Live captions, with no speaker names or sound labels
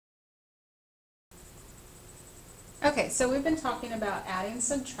Okay, so we've been talking about adding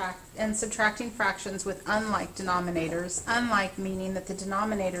and subtracting fractions with unlike denominators, unlike meaning that the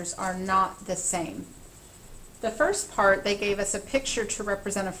denominators are not the same. The first part, they gave us a picture to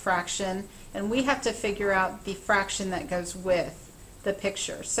represent a fraction, and we have to figure out the fraction that goes with the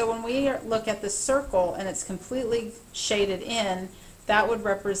picture. So when we look at the circle and it's completely shaded in, that would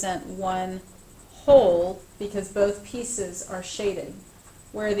represent one whole because both pieces are shaded.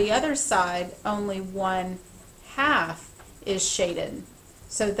 Where the other side, only one half is shaded.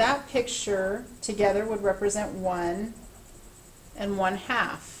 So that picture together would represent 1 and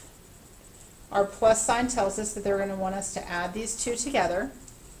 1/2. Our plus sign tells us that they're going to want us to add these two together.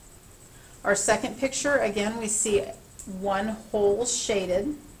 Our second picture, again, we see one whole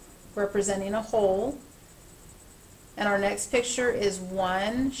shaded, representing a whole. And our next picture is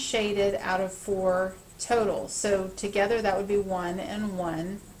 1 shaded out of 4 total. So together that would be 1 and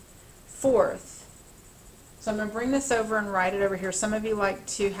 1/4. So I'm going to bring this over and write it over here. Some of you like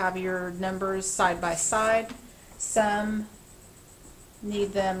to have your numbers side by side. Some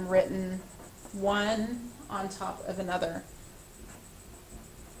need them written one on top of another.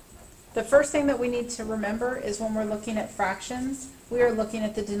 The first thing that we need to remember is when we're looking at fractions, we are looking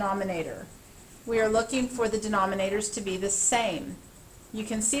at the denominator. We are looking for the denominators to be the same. You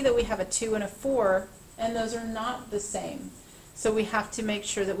can see that we have a 2 and a 4, and those are not the same. So we have to make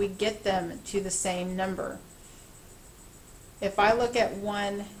sure that we get them to the same number. If I look at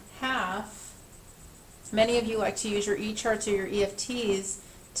 1/2, many of you like to use your E-charts or your EFTs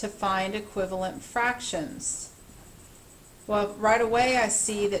to find equivalent fractions. Well, right away I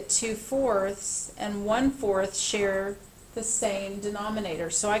see that 2/4 and 1/4 share the same denominator.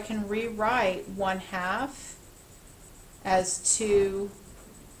 So I can rewrite 1/2 as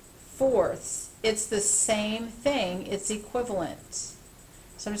 2/4. It's the same thing, it's equivalent.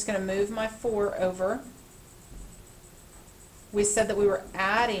 So I'm just going to move my 4 over. We said that we were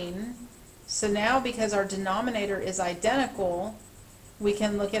adding, so now because our denominator is identical, we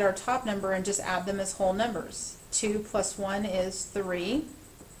can look at our top number and just add them as whole numbers. 2 plus 1 is 3.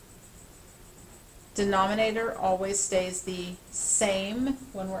 Denominator always stays the same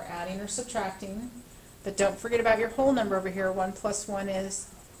when we're adding or subtracting, but don't forget about your whole number over here. 1 plus 1 is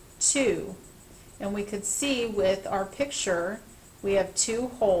 2. And we could see with our picture, we have 2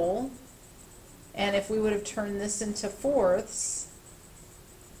 whole, and if we would have turned this into fourths,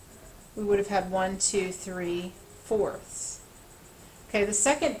 we would have had 1, 2, 3 fourths. Okay, the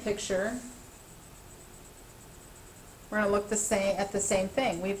second picture, we're going to look at the same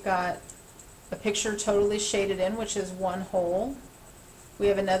thing. We've got a picture totally shaded in, which is 1 whole. We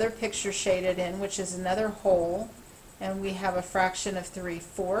have another picture shaded in, which is another whole, and we have a fraction of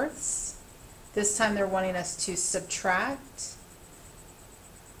 3/4. This time they're wanting us to subtract.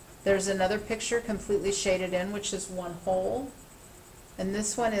 There's another picture completely shaded in, which is 1 whole. And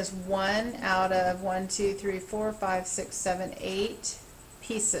this one is 1 out of 1, 2, 3, 4, 5, 6, 7, 8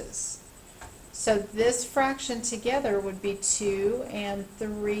 pieces. So this fraction together would be 2 and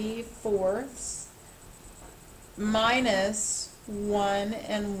 3/4 minus 1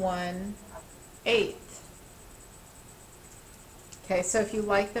 and 1/8. Okay, so if you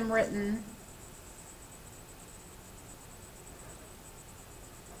like them written,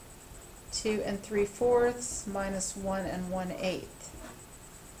 two and 3/4 minus 1 and 1/8.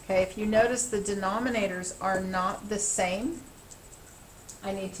 Okay, if you notice the denominators are not the same,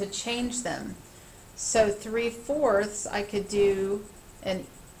 I need to change them. So 3/4 I could do an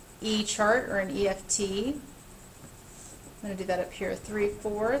E-chart or an EFT. I'm going to do that up here.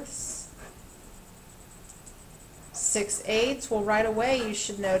 3/4, 6/8. Well, right away you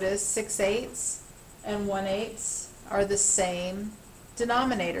should notice 6/8 and 1/8 are the same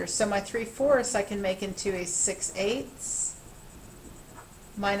denominator. So my 3/4 I can make into a 6/8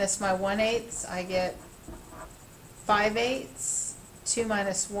 minus my 1/8, I get 5/8. 2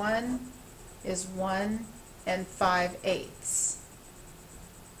 minus 1 is 1 and 5/8.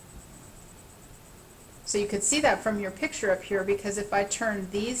 So you could see that from your picture up here, because if I turn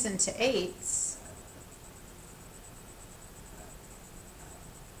these into 8s,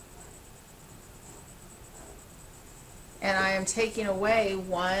 and I am taking away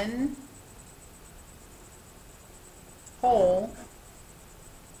 1 whole,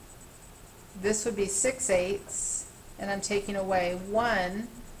 this would be 6/8, and I'm taking away 1,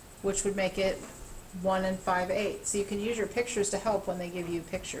 which would make it 1 and 5/8. So you can use your pictures to help when they give you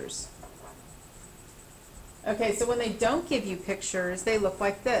pictures. Okay, so when they don't give you pictures, they look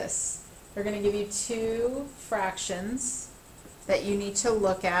like this. They're going to give you 2 fractions that you need to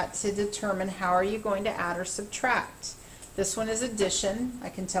look at to determine how are you going to add or subtract. This one is addition. I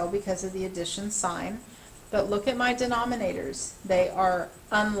can tell because of the addition sign. But look at my denominators. They are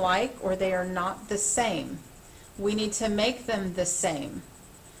unlike, or they are not the same. We need to make them the same.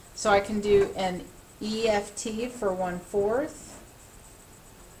 So I can do an EFT for 1/4.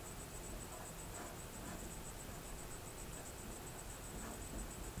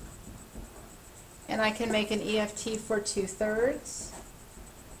 And I can make an EFT for 2/3.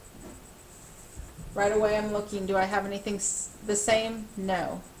 Right away I'm looking, do I have anything the same?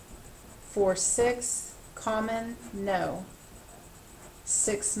 No. 4/6, common? No.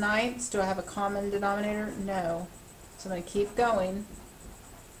 6/9, do I have a common denominator? No. So I'm going to keep going.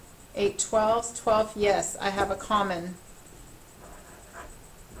 8/12, 12, yes, I have a common.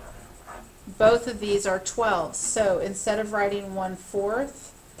 Both of these are 12, so instead of writing 1/4,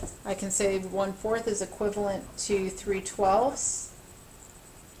 I can say 1/4 is equivalent to 3/12.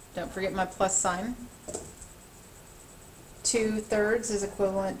 Don't forget my plus sign. 2/3 is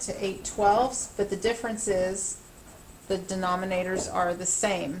equivalent to 8/12, but the difference is the denominators are the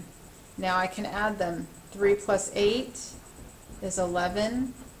same. Now I can add them. 3 plus 8 is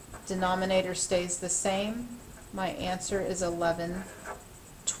 11. Denominator stays the same. My answer is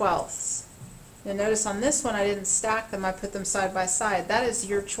 11/12. You'll notice on this one I didn't stack them, I put them side by side. That is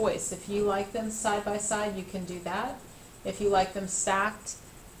your choice. If you like them side by side, you can do that. If you like them stacked,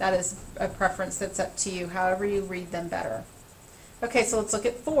 that is a preference that's up to you, however you read them better. Okay, so let's look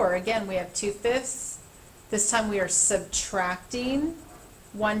at 4. Again, we have 2/5. This time we are subtracting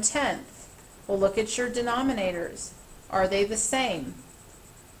 1/10. Well, look at your denominators. Are they the same?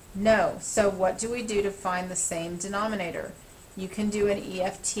 No. So what do we do to find the same denominator? You can do an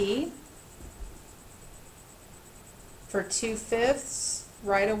EFT for 2/5.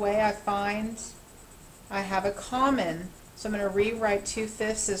 Right away I find I have a common. So I'm going to rewrite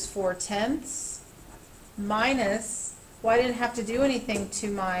 2/5 as 4/10 minus, well, I didn't have to do anything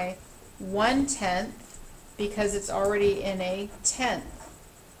to my 1/10 because it's already in a tenth.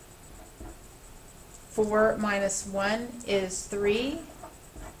 4 minus 1 is 3.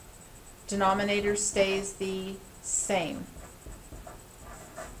 Denominator stays the same.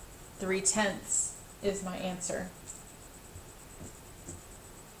 3/10 is my answer.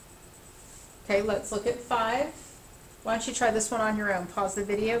 Okay, let's look at 5. Why don't you try this one on your own? Pause the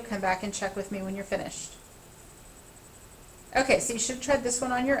video, come back and check with me when you're finished. Okay, so you should have tried this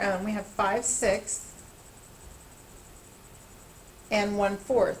one on your own. We have 5/6 and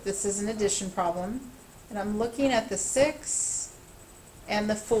 1/4. This is an addition problem. And I'm looking at the 6 and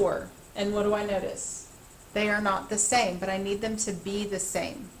the 4. And what do I notice? They are not the same, but I need them to be the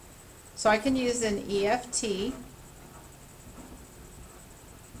same. So I can use an EFT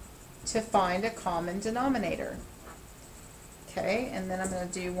to find a common denominator. Okay, and then I'm going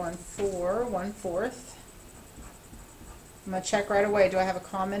to do 1/4, 1/4. I'm going to check right away. Do I have a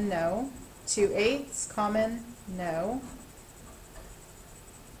common? No. 2/8, common? No.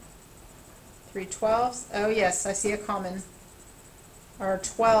 3/12. Oh yes, I see a common. Our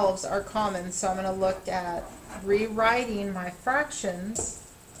 12s are common, so I'm going to look at rewriting my fractions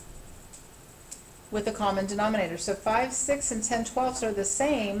with a common denominator. So 5, 6, and 10/12 are the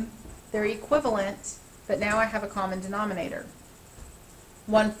same. They're equivalent, but now I have a common denominator.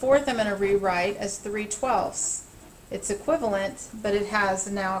 1/4 I'm going to rewrite as 3/12. It's equivalent, but it has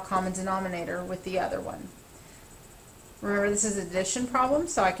now a common denominator with the other one. Remember, this is an addition problem,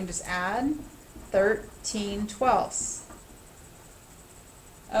 so I can just add 13/12.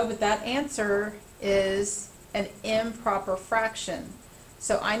 Oh, but that answer is an improper fraction.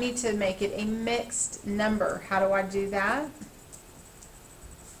 So I need to make it a mixed number. How do I do that?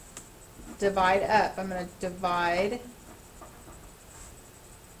 Divide up. I'm going to divide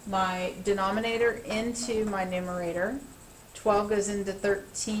my denominator into my numerator. 12 goes into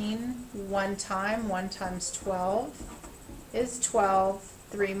 13 one time. 1 times 12 is 12.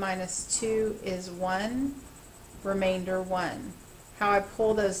 3 minus 2 is 1. Remainder 1. How I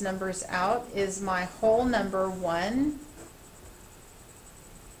pull those numbers out is my whole number 1.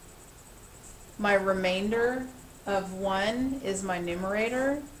 My remainder of 1 is my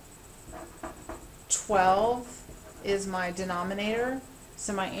numerator. 12 is my denominator.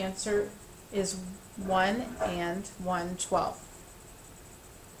 So my answer is 1 and 1/12.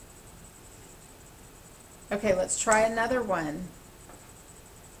 Okay, let's try another one.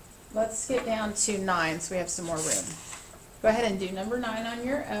 Let's skip down to 9 so we have some more room. Go ahead and do number 9 on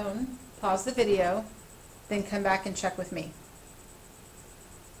your own. Pause the video, then come back and check with me.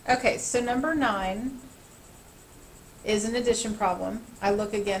 Okay, so number 9 is an addition problem. I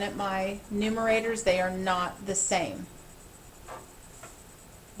look again at my numerators. They are not the same.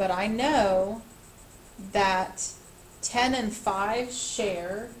 But I know that 10 and 5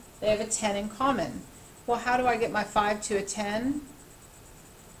 share, they have a 10 in common. Well, how do I get my 5 to a 10?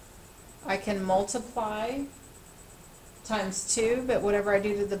 I can multiply times 2, but whatever I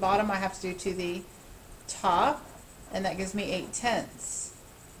do to the bottom, I have to do to the top, and that gives me 8/10.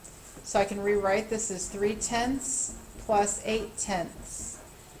 So I can rewrite this as 3/10 plus 8/10.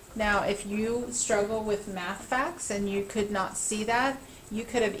 Now, if you struggle with math facts and you could not see that, you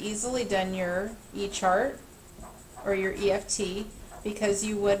could have easily done your E-chart or your EFT, because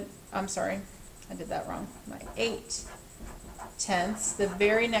you would, I'm sorry, I did that wrong, my 8/10. The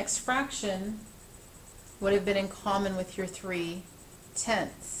very next fraction would have been in common with your 3/10.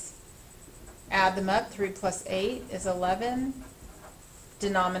 Add them up, 3 plus 8 is 11.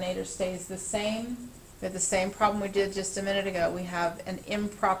 Denominator stays the same. We have the same problem we did just a minute ago. We have an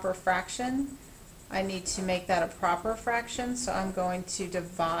improper fraction. I need to make that a proper fraction, so I'm going to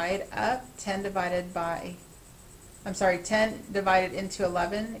divide up 10 divided into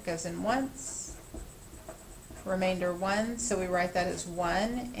 11. It goes in once. Remainder 1, so we write that as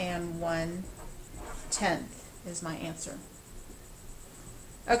 1 and 1/10 is my answer.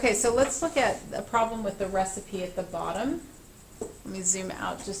 Okay, so let's look at a problem with the recipe at the bottom. Let me zoom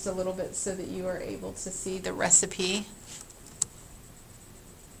out just a little bit so that you are able to see the recipe.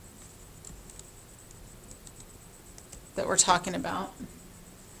 That we're talking about.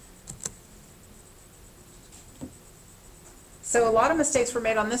 So a lot of mistakes were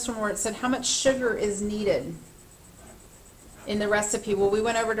made on this one where it said how much sugar is needed in the recipe. Well, we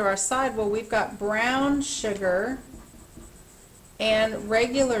went over to our side. Well, we've got brown sugar and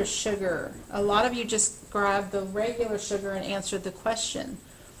regular sugar. A lot of you just grabbed the regular sugar and answered the question.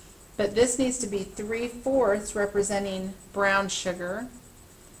 But this needs to be 3/4 representing brown sugar.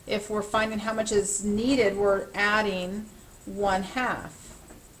 If we're finding how much is needed, we're adding 1/2.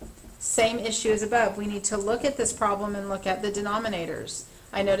 Same issue as above. We need to look at this problem and look at the denominators.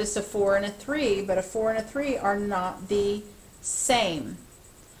 I noticed a 4 and a 3, but a 4 and a 3 are not the same.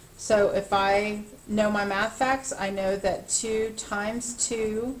 So if I know my math facts, I know that 2 times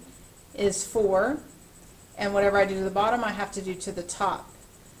 2 is 4, and whatever I do to the bottom, I have to do to the top.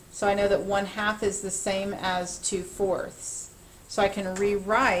 So I know that 1/2 is the same as 2/4. So I can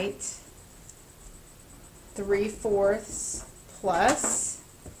rewrite 3/4 plus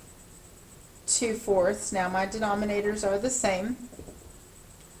 2/4. Now my denominators are the same.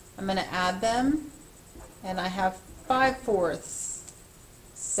 I'm going to add them, and I have 5/4.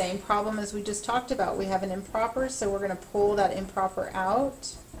 Same problem as we just talked about. We have an improper, so we're going to pull that improper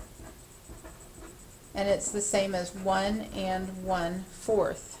out. And it's the same as 1 and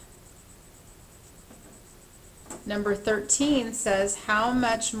 1/4. Number 13 says, how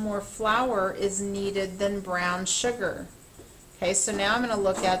much more flour is needed than brown sugar? Okay, so now I'm going to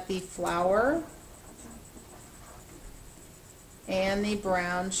look at the flour and the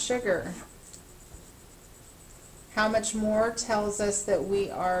brown sugar. How much more tells us that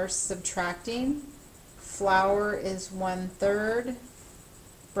we are subtracting. Flour is 1/3.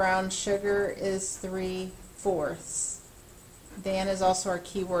 Brown sugar is 3/4. Dan is also our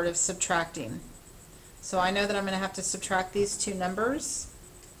keyword of subtracting. So I know that I'm going to have to subtract these two numbers.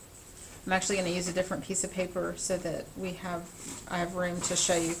 I'm actually going to use a different piece of paper so that I have room to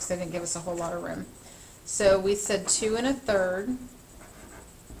show you, because they didn't give us a whole lot of room. So we said 2 1/3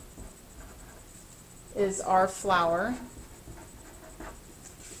 is our flour,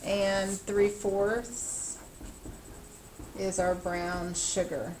 and 3/4 is our brown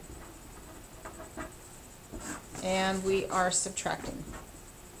sugar, and we are subtracting.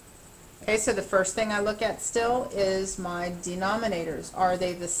 Okay, so the first thing I look at still is my denominators. Are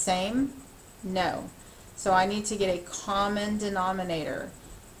they the same? No. So I need to get a common denominator.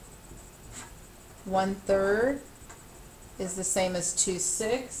 1/3 is the same as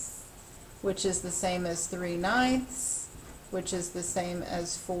 2/6, which is the same as 3/9, which is the same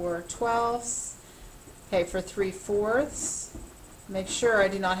as 4/12. Okay, for 3/4, make sure I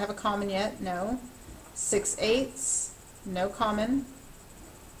do not have a common yet. No. 6/8, no common.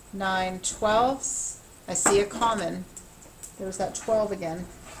 9/12, I see a common. There's that 12 again.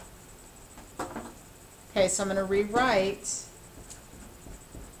 Okay, so I'm going to rewrite.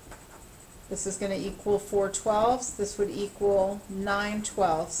 This is going to equal 4/12. This would equal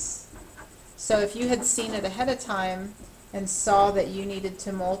 9/12. So if you had seen it ahead of time and saw that you needed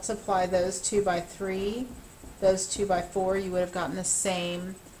to multiply those two by 3, those two by 4, you would have gotten the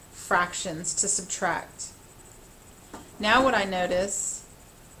same fractions to subtract. Now what I notice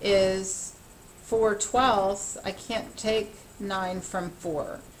is 4/12, I can't take 9 from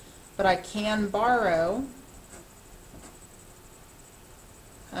 4, but I can borrow.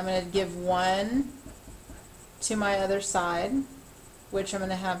 I'm going to give 1 to my other side, which I'm going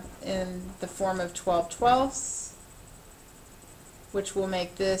to have in the form of 12/12, which will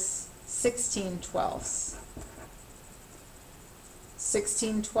make this 16/12.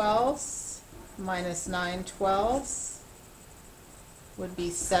 16/12 minus 9/12 would be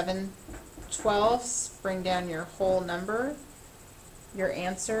 7/12. Bring down your whole number. Your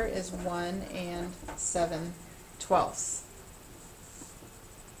answer is 1 7/12.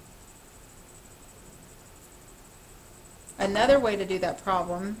 Another way to do that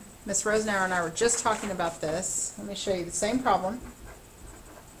problem, Miss Rosenauer and I were just talking about this. Let me show you the same problem.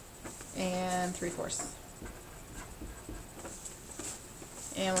 And 3/4.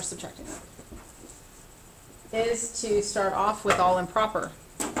 And we're subtracting it. Is to start off with all improper.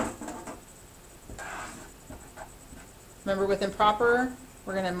 Remember, with improper,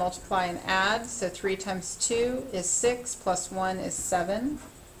 we're going to multiply and add. So 3 times 2 is 6, plus 1 is 7.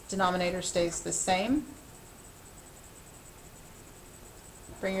 Denominator stays the same.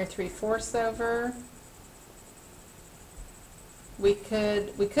 Bring your 3/4 over. We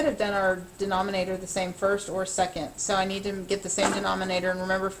could have done our denominator the same first or second. So I need to get the same denominator. And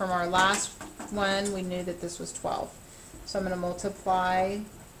remember, from our last one, we knew that this was 12. So I'm going to multiply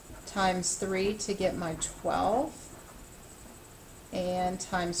times 3 to get my 12. And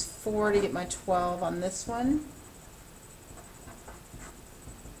times 4 to get my 12 on this one.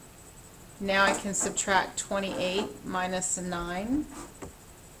 Now I can subtract 28 minus 9.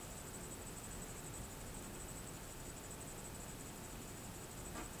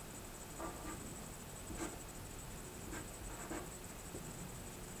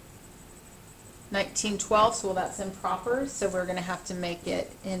 $19/12, well, that's improper, so we're going to have to make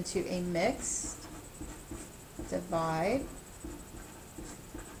it into a mixed divide.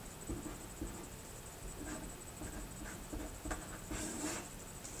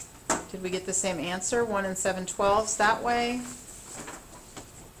 Did we get the same answer? 1 7/12 that way,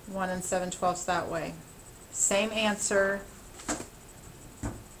 1 7/12 that way. Same answer.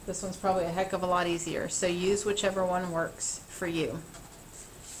 This one's probably a heck of a lot easier, so use whichever one works for you.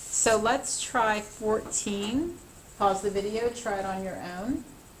 So let's try 14. Pause the video, try it on your own,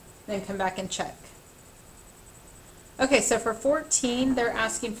 then come back and check. Okay, so for 14, they're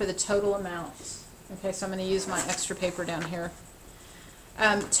asking for the total amount. Okay, so I'm going to use my extra paper down here.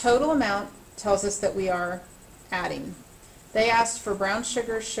 Total amount tells us that we are adding. They asked for brown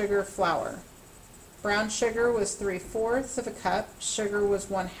sugar, sugar, flour. Brown sugar was 3/4 of a cup, sugar was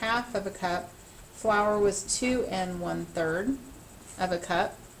 1/2 of a cup, flour was 2 1/3 of a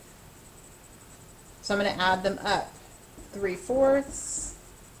cup. So I'm going to add them up. 3/4,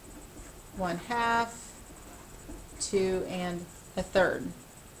 1/2, 2 1/3.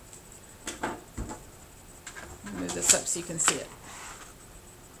 Move this up so you can see it.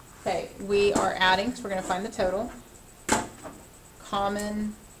 Okay, we are adding, so we're going to find the total.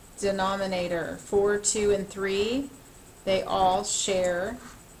 Common denominator, 4, 2, and 3, they all share,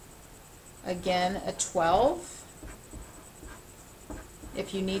 again, a 12.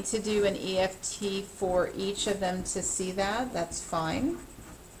 If you need to do an EFT for each of them to see that, that's fine.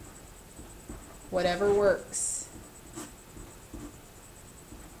 Whatever works.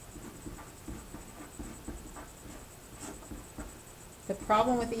 The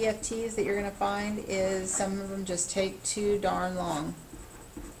problem with EFTs that you're going to find is some of them just take too darn long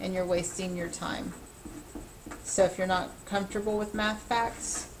and you're wasting your time. So if you're not comfortable with math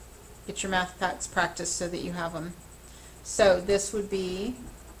facts, get your math facts practiced so that you have them. So this would be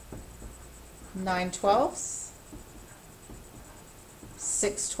 9/12,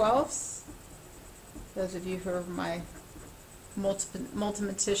 6/12. Those of you who are my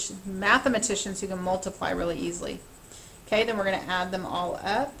mathematicians who can multiply really easily. Okay, then we're going to add them all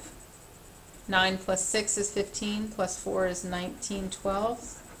up. 9 plus 6 is 15, plus 4 is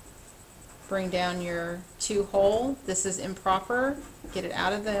 19/12. Bring down your 2 whole. This is improper. Get it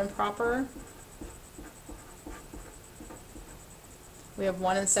out of the improper. We have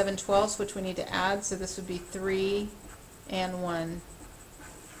 1 7/12, which we need to add, so this would be 3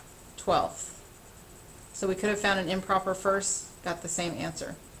 1/12. So we could have found an improper first, got the same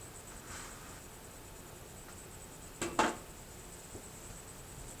answer.